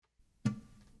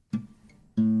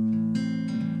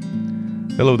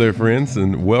Hello there, friends,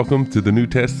 and welcome to the New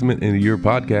Testament in a Year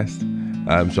podcast.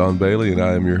 I'm Sean Bailey, and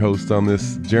I am your host on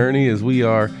this journey as we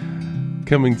are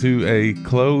coming to a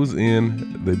close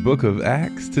in the book of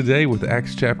Acts today with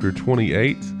Acts chapter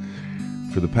 28.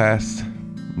 For the past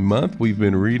month, we've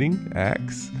been reading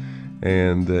Acts,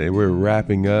 and we're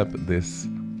wrapping up this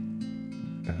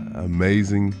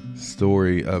amazing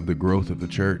story of the growth of the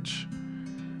church.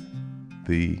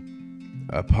 The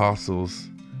apostles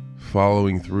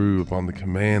following through upon the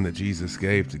command that Jesus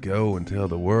gave to go and tell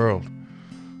the world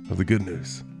of the good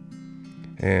news.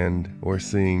 And we're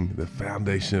seeing the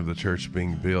foundation of the church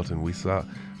being built. And we saw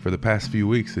for the past few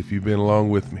weeks, if you've been along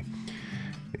with me,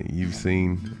 you've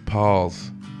seen Paul's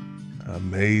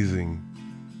amazing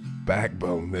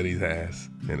backbone that he has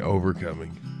in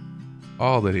overcoming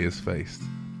all that he has faced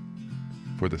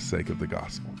for the sake of the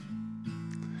gospel.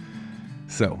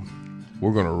 So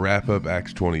we're going to wrap up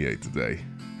Acts 28 today.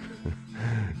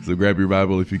 So grab your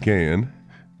Bible if you can,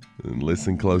 and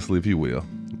listen closely if you will.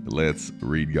 Let's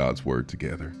read God's Word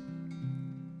together.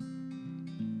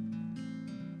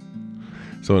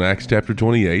 So in Acts chapter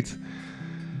 28,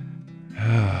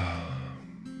 well,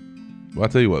 I'll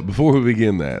tell you what, before we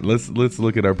begin that, let's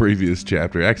look at our previous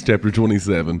chapter, Acts chapter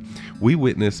 27. We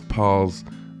witnessed Paul's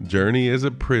journey as a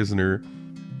prisoner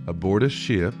aboard a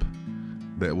ship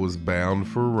that was bound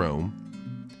for Rome.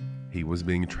 He was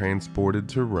being transported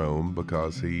to Rome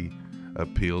because he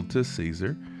appealed to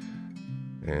Caesar,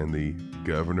 and the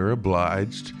governor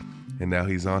obliged, and now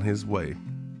he's on his way.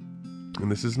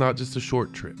 And this is not just a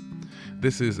short trip.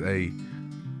 This is a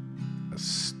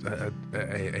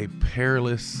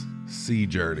perilous sea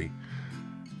journey,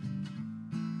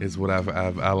 is what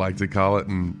I like to call it.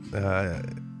 And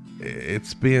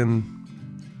it's been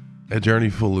a journey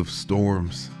full of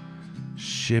storms,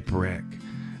 shipwreck,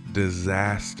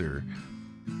 disaster,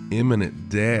 imminent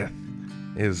death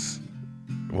is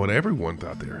what everyone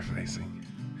thought they were facing.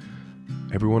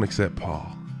 Everyone except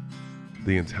Paul,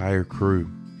 the entire crew,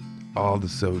 all the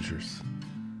soldiers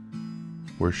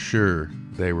were sure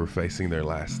they were facing their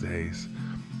last days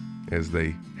as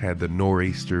they had the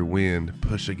nor'easter wind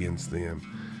push against them,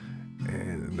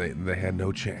 and they had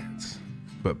no chance.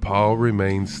 But Paul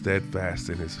remained steadfast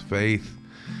in his faith.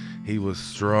 He was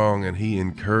strong, and he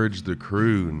encouraged the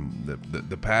crew and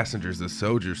the passengers, the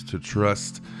soldiers, to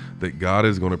trust that God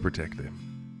is going to protect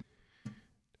them.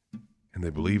 And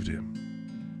they believed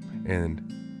him. And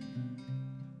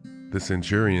the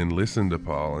centurion listened to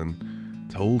Paul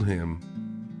and told him,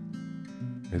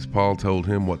 as Paul told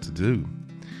him what to do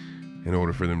in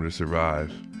order for them to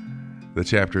survive. The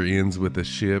chapter ends with the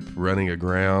ship running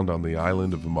aground on the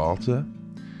island of Malta,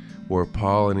 where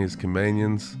Paul and his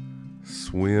companions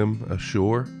swim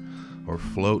ashore or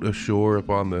float ashore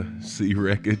upon the sea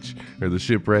wreckage or the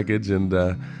ship wreckage, and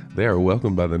they are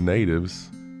welcomed by the natives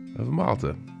of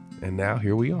Malta. And now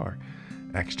here we are,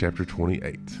 Acts chapter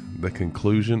 28, the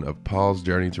conclusion of Paul's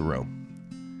journey to Rome.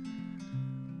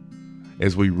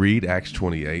 As we read Acts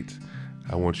 28,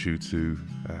 I want you to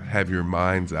have your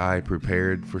mind's eye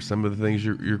prepared for some of the things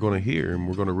you're going to hear, and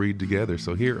we're going to read together.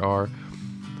 So here are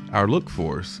our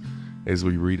look-fors as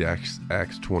we read Acts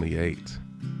 28.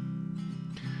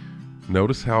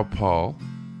 Notice how Paul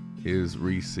is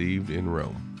received in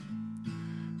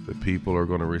Rome. The people are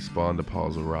going to respond to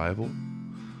Paul's arrival.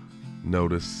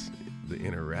 Notice the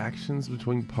interactions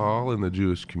between Paul and the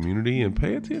Jewish community, and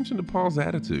pay attention to Paul's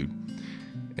attitude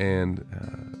and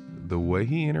the way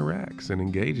he interacts and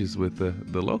engages with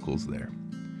the locals there.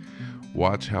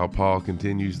 Watch how Paul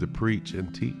continues to preach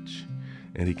and teach,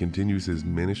 and he continues his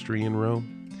ministry in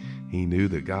Rome. He knew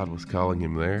that God was calling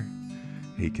him there.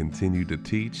 He continued to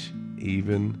teach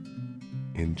even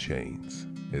in chains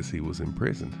as he was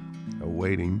imprisoned,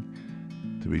 awaiting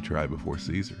to be tried before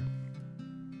Caesar.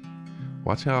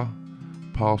 Watch how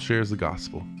Paul shares the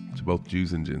gospel to both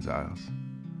Jews and Gentiles.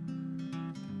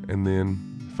 And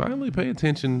then finally pay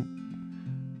attention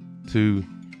to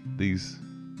these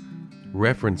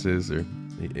references or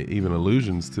even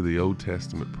allusions to the Old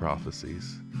Testament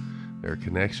prophecies. There are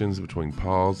connections between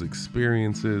Paul's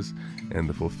experiences and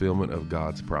the fulfillment of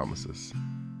God's promises.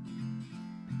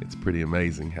 It's pretty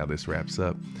amazing how this wraps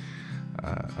up.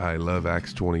 I love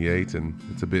Acts 28, and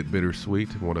it's a bit bittersweet.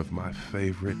 One of my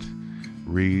favorite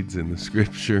reads in the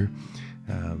scripture.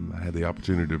 I had the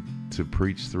opportunity to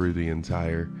preach through the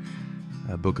entire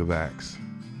book of Acts.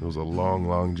 It was a long,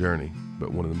 long journey,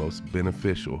 but one of the most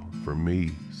beneficial for me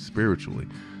spiritually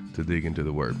to dig into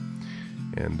the Word.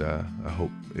 And I hope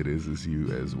it is as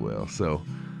you as well. So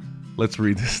let's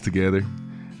read this together.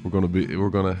 We're going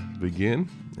to begin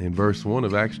in verse 1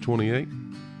 of Acts 28.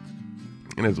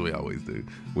 And as we always do,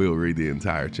 we'll read the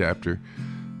entire chapter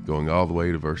going all the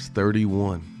way to verse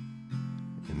 31.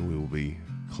 And we will be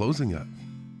closing up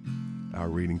our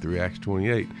reading through Acts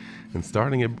 28 and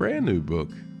starting a brand new book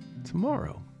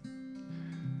tomorrow.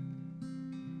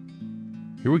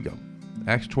 Here we go.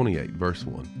 Acts 28, verse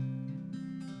 1.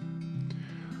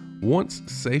 Once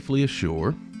safely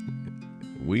ashore,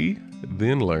 we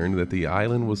then learned that the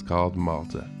island was called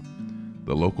Malta.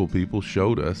 The local people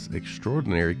showed us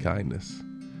extraordinary kindness.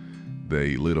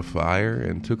 They lit a fire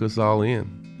and took us all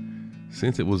in,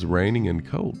 since it was raining and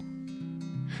cold.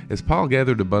 As Paul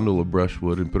gathered a bundle of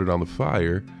brushwood and put it on the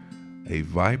fire, a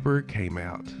viper came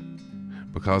out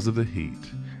because of the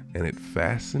heat, and it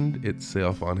fastened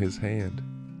itself on his hand.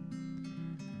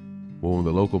 Well, when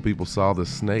the local people saw the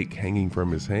snake hanging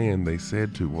from his hand, they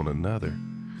said to one another,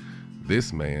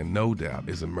 "This man, no doubt,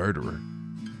 is a murderer.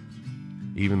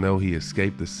 Even though he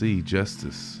escaped the sea,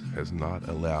 justice has not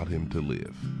allowed him to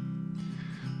live."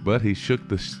 But he shook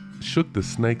the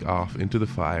snake off into the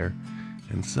fire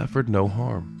and suffered no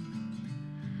harm.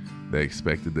 They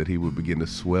expected that he would begin to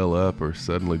swell up or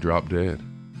suddenly drop dead.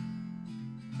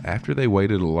 After they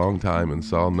waited a long time and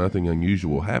saw nothing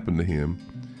unusual happen to him,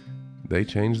 they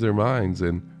changed their minds,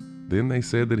 and then they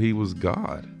said that he was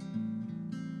God.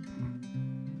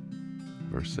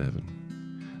 Verse 7.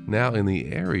 Now in the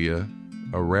area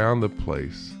around the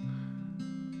place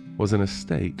was an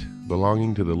estate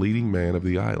belonging to the leading man of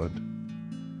the island.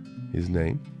 His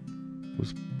name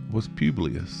was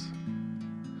Publius,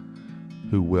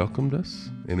 who welcomed us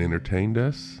and entertained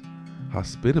us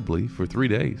hospitably for 3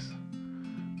 days.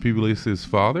 Publius'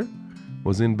 father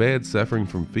was in bed suffering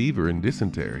from fever and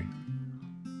dysentery.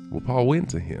 Well, Paul went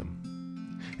to him,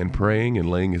 and praying and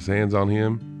laying his hands on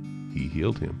him, he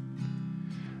healed him.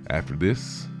 After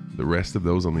this, the rest of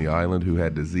those on the island who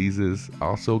had diseases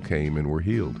also came and were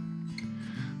healed.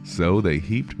 So they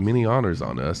heaped many honors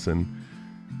on us, and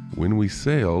when we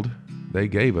sailed, they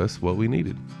gave us what we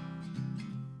needed.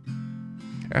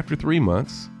 After 3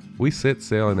 months, we set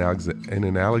sail in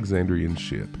an Alexandrian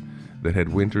ship that had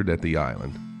wintered at the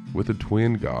island, with the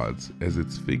twin gods as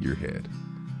its figurehead.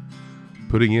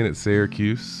 Putting in at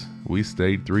Syracuse, we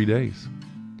stayed 3 days.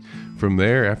 From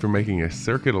there, after making a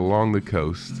circuit along the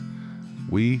coast,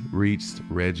 we reached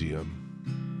Rhegium.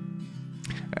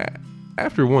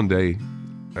 After one day,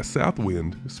 a south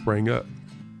wind sprang up,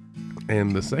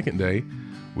 and the second day,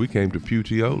 we came to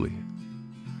Puteoli,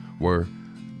 where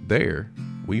there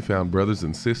we found brothers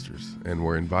and sisters and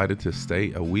were invited to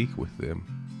stay a week with them.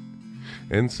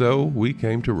 And so we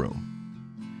came to Rome.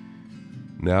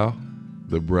 Now,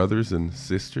 the brothers and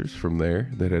sisters from there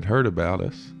that had heard about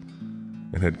us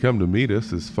and had come to meet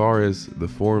us as far as the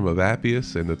Forum of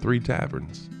Appius and the 3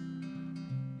 taverns.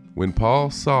 When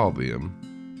Paul saw them,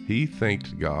 he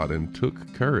thanked God and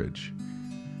took courage.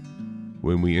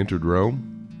 When we entered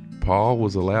Rome, Paul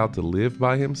was allowed to live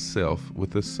by himself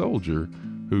with a soldier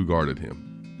who guarded him.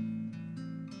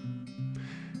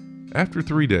 After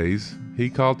 3 days, he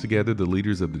called together the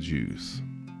leaders of the Jews.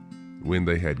 When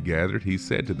they had gathered, he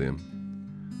said to them,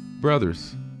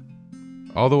 "Brothers,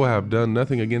 although I have done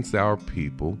nothing against our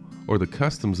people or the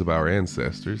customs of our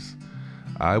ancestors,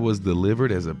 I was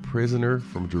delivered as a prisoner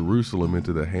from Jerusalem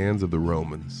into the hands of the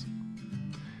Romans.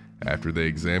 After they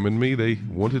examined me, they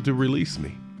wanted to release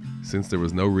me, since there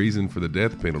was no reason for the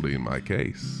death penalty in my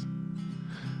case.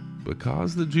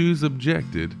 Because the Jews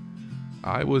objected,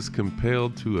 I was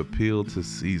compelled to appeal to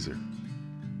Caesar,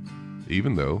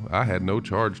 even though I had no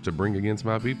charge to bring against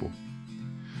my people.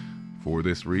 For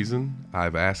this reason,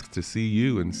 I've asked to see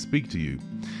you and speak to you.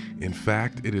 In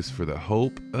fact, it is for the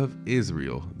hope of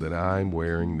Israel that I'm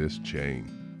wearing this chain."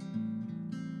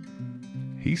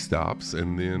 He stops,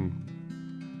 and then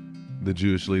the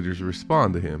Jewish leaders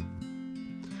respond to him.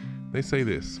 They say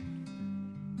this: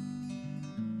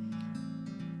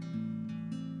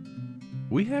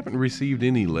 "We haven't received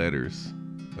any letters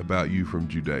about you from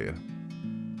Judea.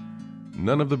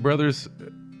 None of the brothers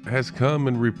has come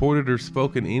and reported or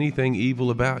spoken anything evil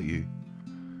about you.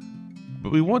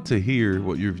 But we want to hear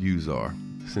what your views are,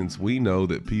 since we know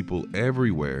that people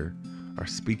everywhere are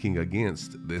speaking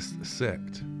against this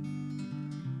sect."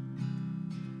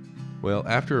 Well,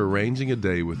 after arranging a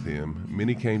day with him,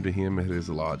 many came to him at his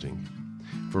lodging.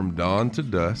 From dawn to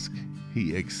dusk,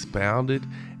 he expounded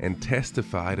and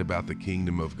testified about the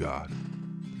kingdom of God.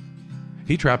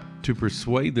 He tried to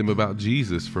persuade them about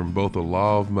Jesus from both the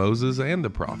law of Moses and the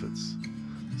prophets.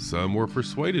 Some were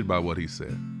persuaded by what he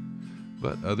said,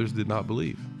 but others did not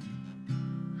believe.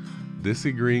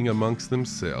 Disagreeing amongst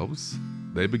themselves,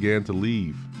 they began to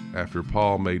leave after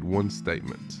Paul made one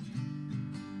statement.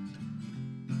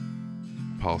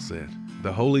 Paul said,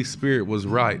 The Holy Spirit was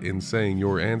right in saying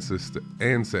your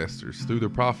ancestors through the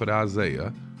prophet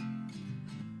Isaiah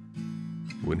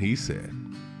when he said,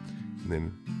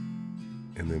 and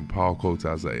then Paul quotes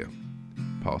Isaiah.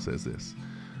 Paul says this,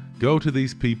 "Go to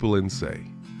these people and say,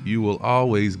 you will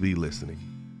always be listening,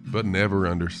 but never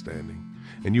understanding.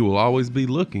 And you will always be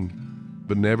looking,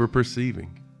 but never perceiving.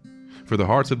 For the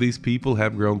hearts of these people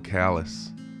have grown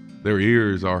callous. Their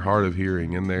ears are hard of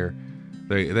hearing, and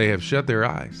they have shut their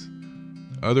eyes.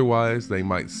 Otherwise, they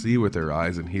might see with their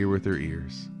eyes and hear with their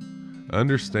ears,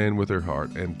 understand with their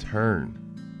heart, and turn,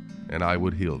 and I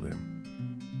would heal them."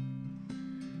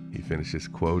 He finishes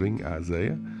quoting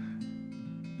Isaiah,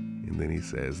 and then he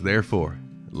says, "Therefore,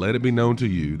 let it be known to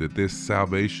you that this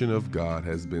salvation of God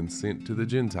has been sent to the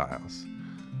Gentiles.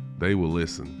 They will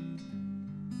listen."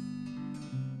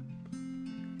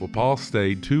 Well, Paul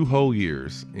stayed 2 whole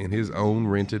years in his own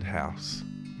rented house,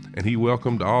 and he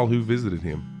welcomed all who visited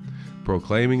him,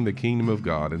 proclaiming the kingdom of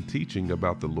God and teaching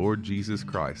about the Lord Jesus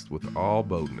Christ with all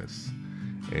boldness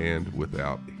and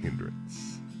without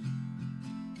hindrance.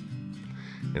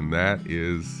 And that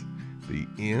is the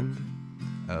end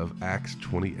of Acts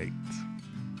 28.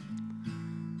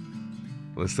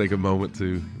 Let's take a moment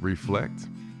to reflect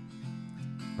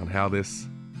on how this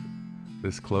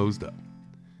closed up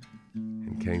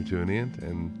and came to an end,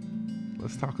 and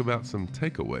let's talk about some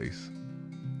takeaways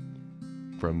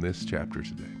from this chapter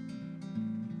today.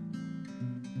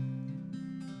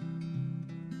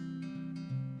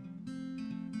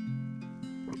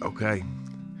 Okay.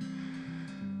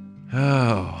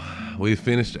 We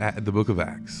finished the book of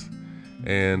Acts,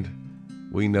 and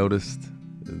we noticed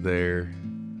their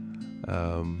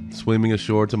swimming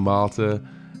ashore to Malta,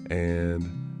 and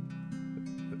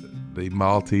the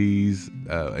Maltese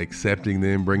accepting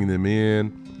them, bringing them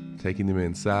in, taking them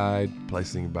inside,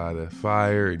 placing them by the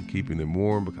fire and keeping them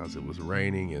warm because it was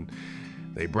raining. And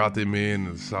they brought them in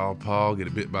and saw Paul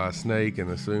get bit by a snake and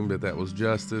assumed that was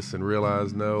justice, and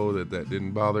realized no, that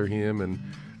didn't bother him, and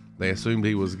they assumed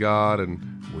he was God. And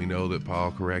we know that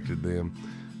Paul corrected them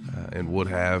and would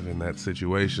have in that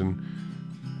situation.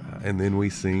 And then we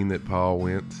seen that Paul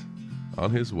went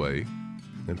on his way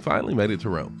and finally made it to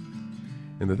Rome.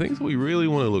 And the things we really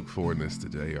want to look for in this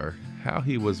today are how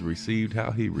he was received,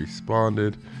 how he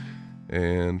responded,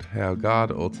 and how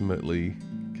God ultimately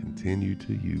continued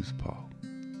to use Paul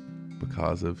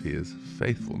because of his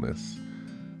faithfulness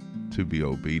to be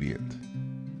obedient.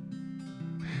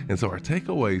 And so our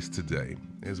takeaways today,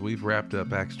 as we've wrapped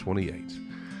up Acts 28,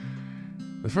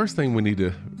 the first thing we need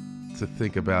to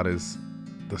think about is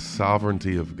the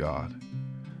sovereignty of God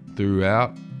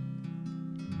throughout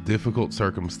difficult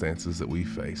circumstances that we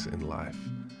face in life.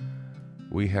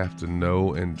 We have to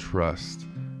know and trust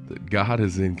that God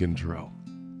is in control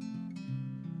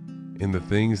in the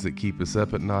things that keep us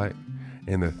up at night,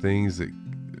 and the things that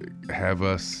have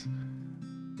us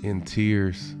in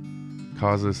tears,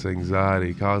 cause us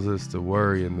anxiety, cause us to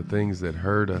worry, and the things that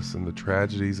hurt us and the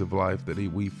tragedies of life that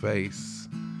we face.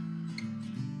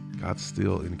 God's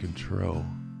still in control.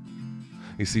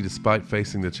 You see, despite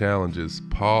facing the challenges,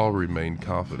 Paul remained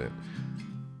confident.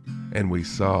 And we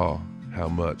saw how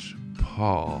much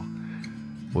Paul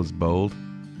was bold,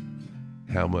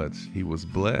 how much he was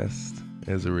blessed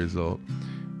as a result,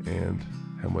 and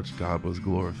how much God was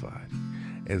glorified.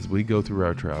 As we go through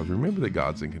our trials, remember that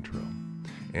God's in control,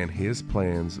 and his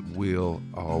plans will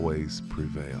always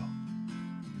prevail.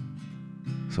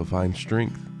 So find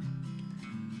strength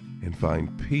and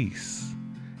find peace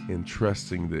in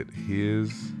trusting that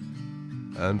his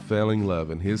unfailing love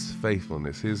and his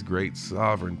faithfulness, his great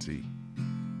sovereignty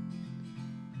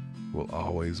will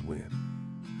always win.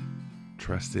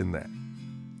 Trust in that.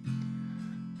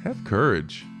 Have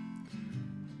courage.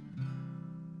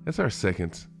 That's our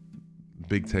second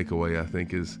big takeaway, I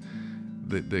think, is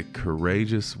the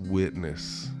courageous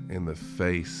witness in the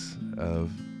face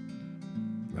of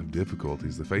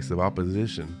difficulties, the face of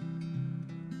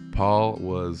opposition. Paul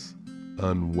was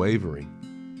unwavering,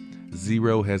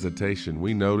 zero hesitation.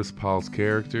 We notice Paul's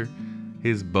character,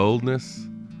 his boldness.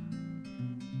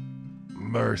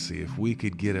 Mercy, if we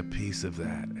could get a piece of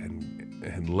that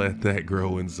and let that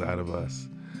grow inside of us.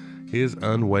 His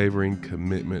unwavering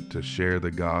commitment to share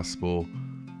the gospel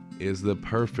is the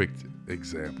perfect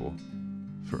example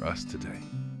for us today.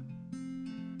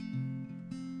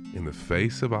 In the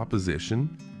face of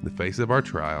opposition, in the face of our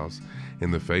trials,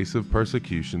 in the face of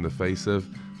persecution, the face of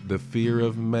the fear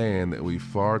of man that we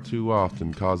far too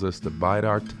often cause us to bite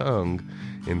our tongue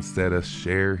instead of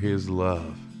share his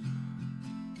love.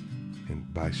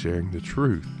 And by sharing the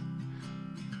truth,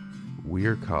 we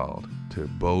are called to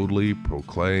boldly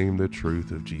proclaim the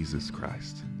truth of Jesus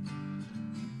Christ.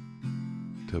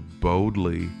 to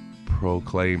boldly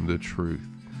proclaim the truth.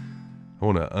 I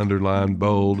want to underline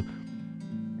bold,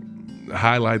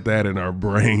 highlight that in our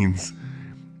brains.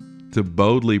 To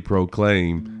boldly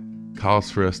proclaim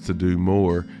calls for us to do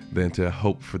more than to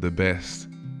hope for the best.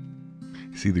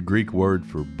 See, the Greek word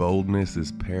for boldness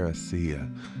is parousia.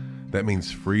 That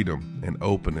means freedom and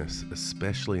openness,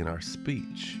 especially in our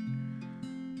speech.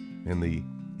 And the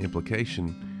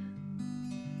implication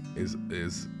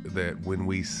is that when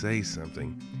we say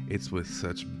something, it's with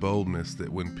such boldness that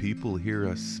when people hear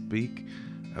us speak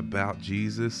about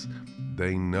Jesus,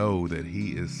 they know that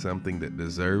he is something that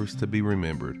deserves to be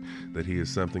remembered, that he is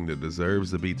something that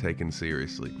deserves to be taken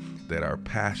seriously, that our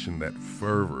passion, that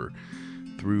fervor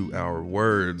through our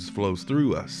words flows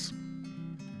through us,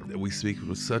 that we speak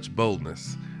with such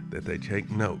boldness that they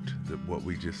take note that what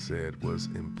we just said was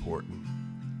important.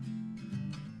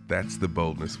 That's the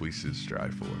boldness we should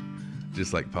strive for.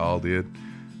 Just like Paul did,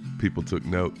 people took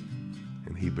note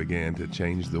and he began to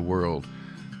change the world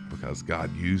because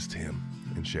God used him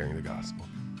in sharing the gospel.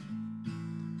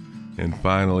 And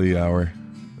finally, our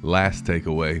last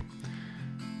takeaway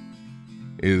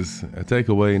is a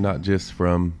takeaway not just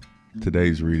from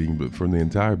today's reading, but from the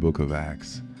entire book of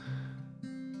Acts.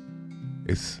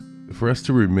 It's for us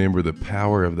to remember the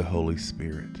power of the Holy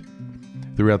Spirit.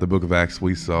 Throughout the book of Acts,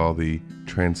 we saw the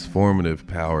transformative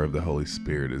power of the Holy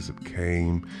Spirit as it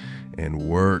came and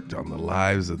worked on the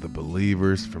lives of the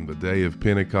believers from the day of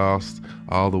Pentecost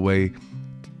all the way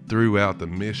throughout the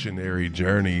missionary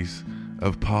journeys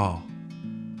of Paul.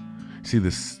 See,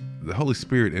 the Holy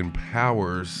Spirit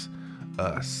empowers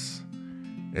us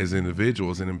as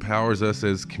individuals and empowers us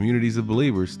as communities of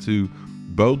believers to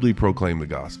boldly proclaim the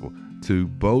gospel, to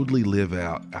boldly live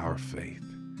out our faith.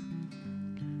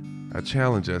 I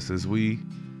challenge us as we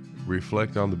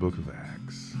reflect on the book of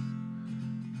Acts.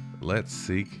 Let's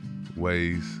seek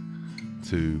ways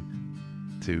to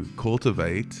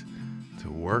cultivate, to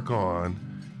work on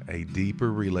a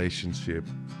deeper relationship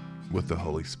with the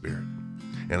Holy Spirit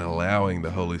and allowing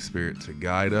the Holy Spirit to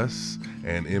guide us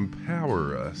and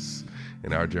empower us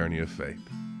in our journey of faith.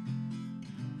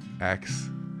 Acts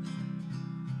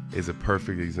is a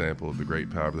perfect example of the great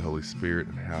power of the Holy Spirit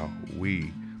and how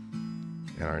we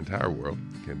and our entire world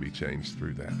can be changed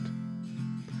through that.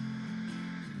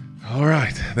 All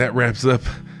right, that wraps up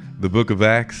the book of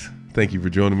Acts. Thank you for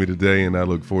joining me today, and I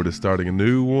look forward to starting a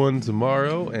new one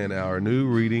tomorrow, and our new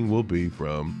reading will be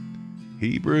from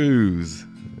Hebrews.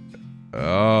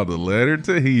 Oh, the letter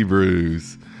to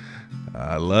Hebrews.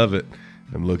 I love it.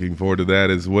 I'm looking forward to that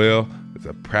as well. It's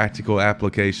a practical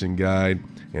application guide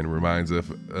and reminds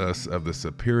us of the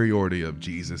superiority of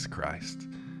Jesus Christ.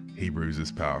 Hebrews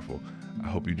is powerful. I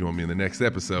hope you join me in the next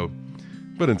episode.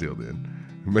 But until then,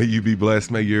 may you be blessed,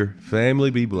 may your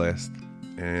family be blessed,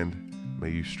 and may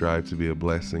you strive to be a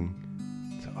blessing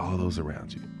to all those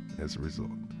around you as a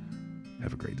result.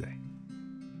 Have a great day.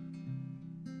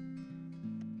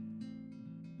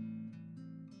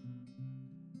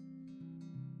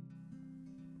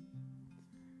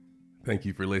 Thank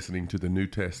you for listening to the New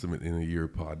Testament in a Year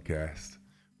podcast,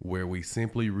 where we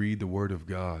simply read the Word of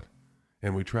God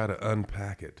and we try to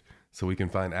unpack it so we can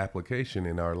find application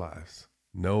in our lives,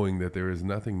 knowing that there is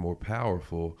nothing more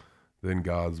powerful than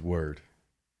God's Word.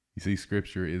 You see,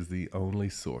 Scripture is the only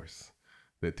source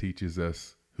that teaches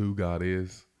us who God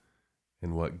is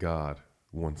and what God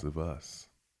wants of us.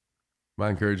 My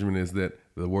encouragement is that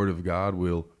the Word of God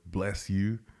will bless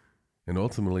you and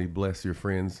ultimately bless your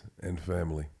friends and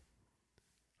family.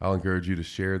 I'll encourage you to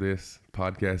share this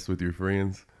podcast with your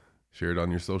friends, share it on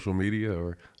your social media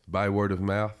or by word of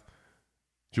mouth.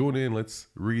 Join in, let's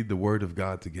read the Word of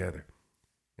God together.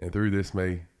 And through this,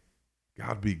 may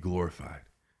God be glorified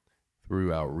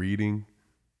through our reading,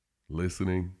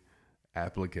 listening,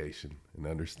 application, and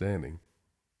understanding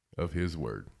of His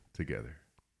Word together.